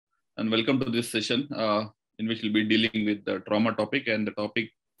and welcome to this session in which we'll be dealing with the trauma topic, and the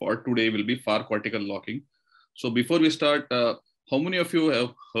topic for today will be far cortical locking. So before we start, how many of you have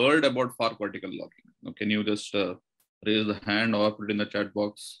heard about far cortical locking? Now, can you just raise the hand or put it in the chat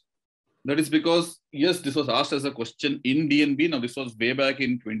box? That is because, yes, this was asked as a question in DNB. Now, this was way back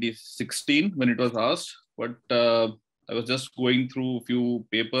in 2016 when it was asked, but I was just going through a few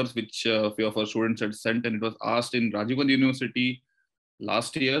papers which a few of our students had sent, and it was asked in Rajiv Gandhi University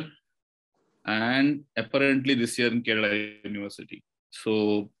last year, and apparently this year in Kerala University.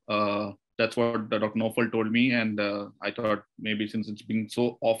 So that's what Dr. Nofal told me, and I thought maybe since it's being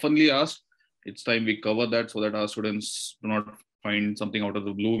so oftenly asked, it's time we cover that so that our students do not find something out of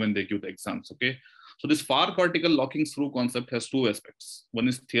the blue when they give the exams. Okay. So this far cortical locking through concept has two aspects. One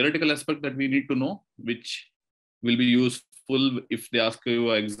is theoretical aspect that we need to know, which will be useful if they ask you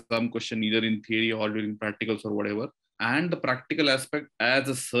an exam question either in theory or during practicals or whatever. And the practical aspect as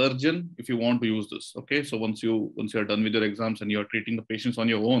a surgeon, if you want to use this. Okay. So once you are done with your exams and you're treating the patients on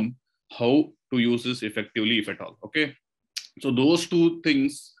your own, how to use this effectively, if at all. Okay. So those two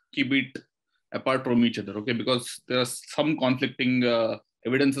things keep it apart from each other. Okay. Because there are some conflicting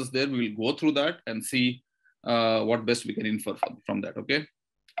evidences there. We will go through that and see what best we can infer from that. Okay.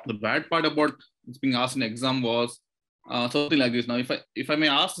 The bad part about it's being asked in exam was something like this. Now, if I may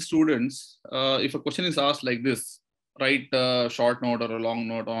ask the students, if a question is asked like this, write a short note or a long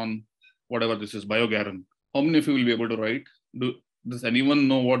note on whatever this is, biogarum. How many of you will be able to write? Does anyone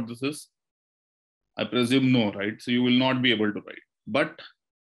know what this is? I presume no, right? So you will not be able to write. But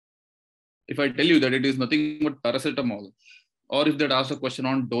if I tell you that it is nothing but paracetamol, or if they'd asked a question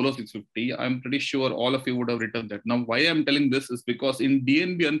on Dolo 650, I'm pretty sure all of you would have written that. Now, why I'm telling this is because in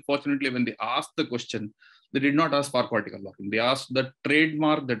DNB, unfortunately, when they asked the question, they did not ask for cortical locking. They asked the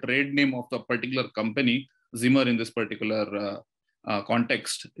trademark, the trade name of the particular company, Zimmer in this particular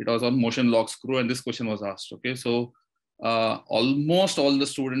context. It was on motion lock screw, and this question was asked. Okay, so almost all the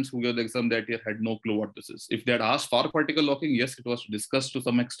students who gave the exam that year had no clue what this is. If they had asked for cortical locking, yes, it was discussed to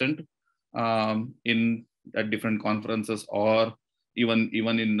some extent at different conferences or even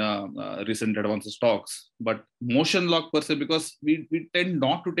in recent advances talks. But motion lock per se, because we tend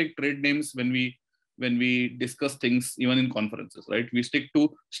not to take trade names when we discuss things even in conferences, right? We stick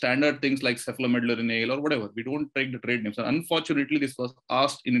to standard things like cephalomedullary nail or whatever. We don't take the trade names. And unfortunately, this was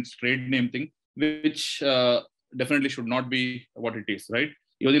asked in its trade name thing, which definitely should not be what it is, right?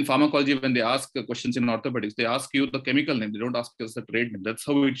 Even in pharmacology, when they ask questions in orthopedics, they ask you the chemical name. They don't ask us the trade name. That's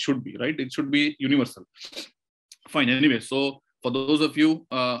how it should be, right? It should be universal. Fine. Anyway, so for those of you,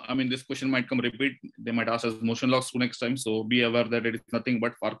 I mean, this question might come repeat. They might ask us motion lock screw next time. So be aware that it is nothing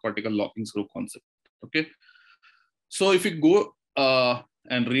but far cortical locking screw concept. Okay. So if you go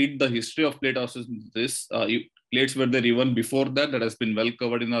and read the history of plate osteosynthesis, plates were there even before that. That has been well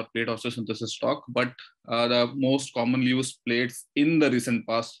covered in our plate osteosynthesis talk. But the most commonly used plates in the recent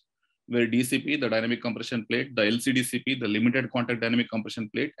past were DCP, the dynamic compression plate, the LCDCP, the limited contact dynamic compression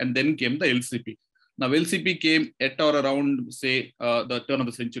plate, and then came the LCP. Now, LCP came at or around, say, the turn of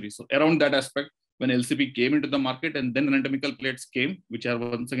the century. So around that aspect, when LCP came into the market, and then anatomical plates came, which are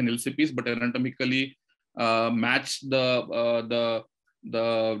once again LCPs, but anatomically match the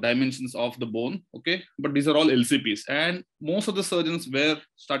dimensions of the bone. Okay, but these are all LCPs, and most of the surgeons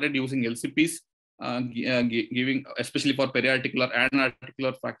started using LCPs, giving especially for periarticular and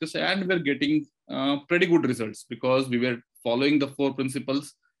articular fractures, and we're getting pretty good results because we were following the four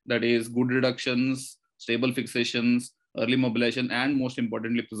principles. That is good reductions, stable fixations, early mobilization, and most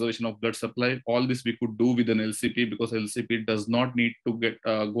importantly, preservation of blood supply. All this we could do with an LCP because LCP does not need to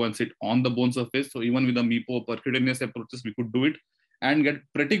go and sit on the bone surface. So even with the MIPO percutaneous approaches, we could do it and get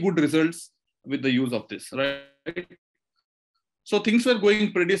pretty good results with the use of this, right? So things were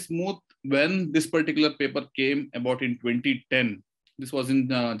going pretty smooth when this particular paper came about in 2010. This was in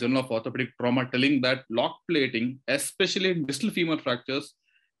the Journal of Orthopedic Trauma, telling that lock plating, especially in distal femur fractures,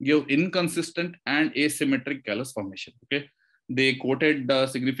 give inconsistent and asymmetric callus formation. Okay, they quoted a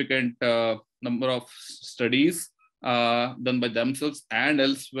significant number of studies done by themselves and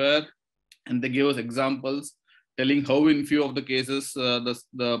elsewhere, and they gave us examples telling how in few of the cases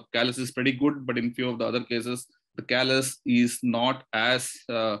the callus is pretty good, but in few of the other cases the callus is not as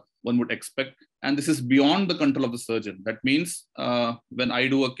one would expect, and this is beyond the control of the surgeon. That means when I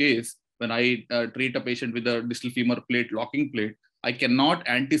do a case, when I treat a patient with a distal femur plate, locking plate, I cannot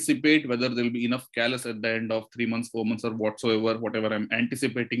anticipate whether there will be enough callus at the end of 3 months, 4 months, or whatever I'm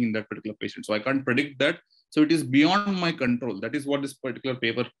anticipating in that particular patient. So I can't predict that. So it is beyond my control. That is what this particular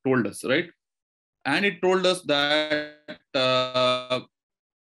paper told us, right? And it told us that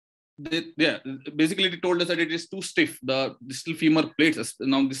Yeah, basically they told us that it is too stiff. The distal femur plates.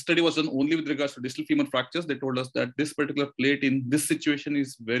 Now this study was done only with regards to distal femur fractures. They told us that this particular plate in this situation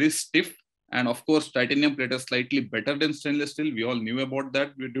is very stiff. And of course, titanium plate is slightly better than stainless steel. We all knew about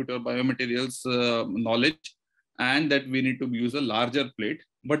that due to our biomaterials knowledge, and that we need to use a larger plate.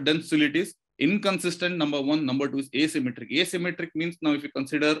 But then still it is inconsistent, number one. Number two is asymmetric. Asymmetric means, now if you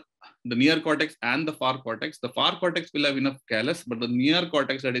consider the near cortex and the far cortex will have enough callus, but the near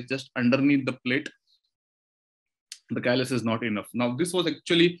cortex that is just underneath the plate, the callus is not enough. Now this was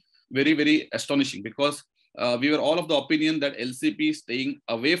actually very, very astonishing, because we were all of the opinion that LCP staying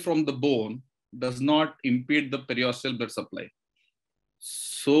away from the bone does not impede the periosteal blood supply.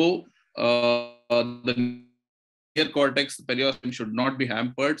 So the near cortex, the periosteum should not be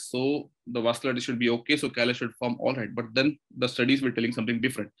hampered, so the vascularity should be okay, so callus should form all right. But then the studies were telling something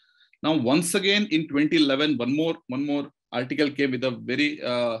different. Now, once again in 2011, one more article came with a very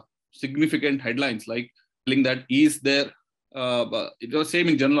significant headlines, like telling that is there. It was same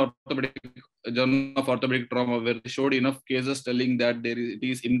in Journal of Orthopedic Trauma, where they showed enough cases telling that it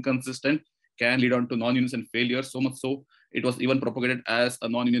is inconsistent, can lead on to non-union failure. So much so, it was even propagated as a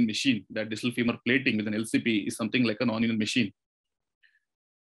non-union machine, that distal femur plating with an LCP is something like a non-union machine.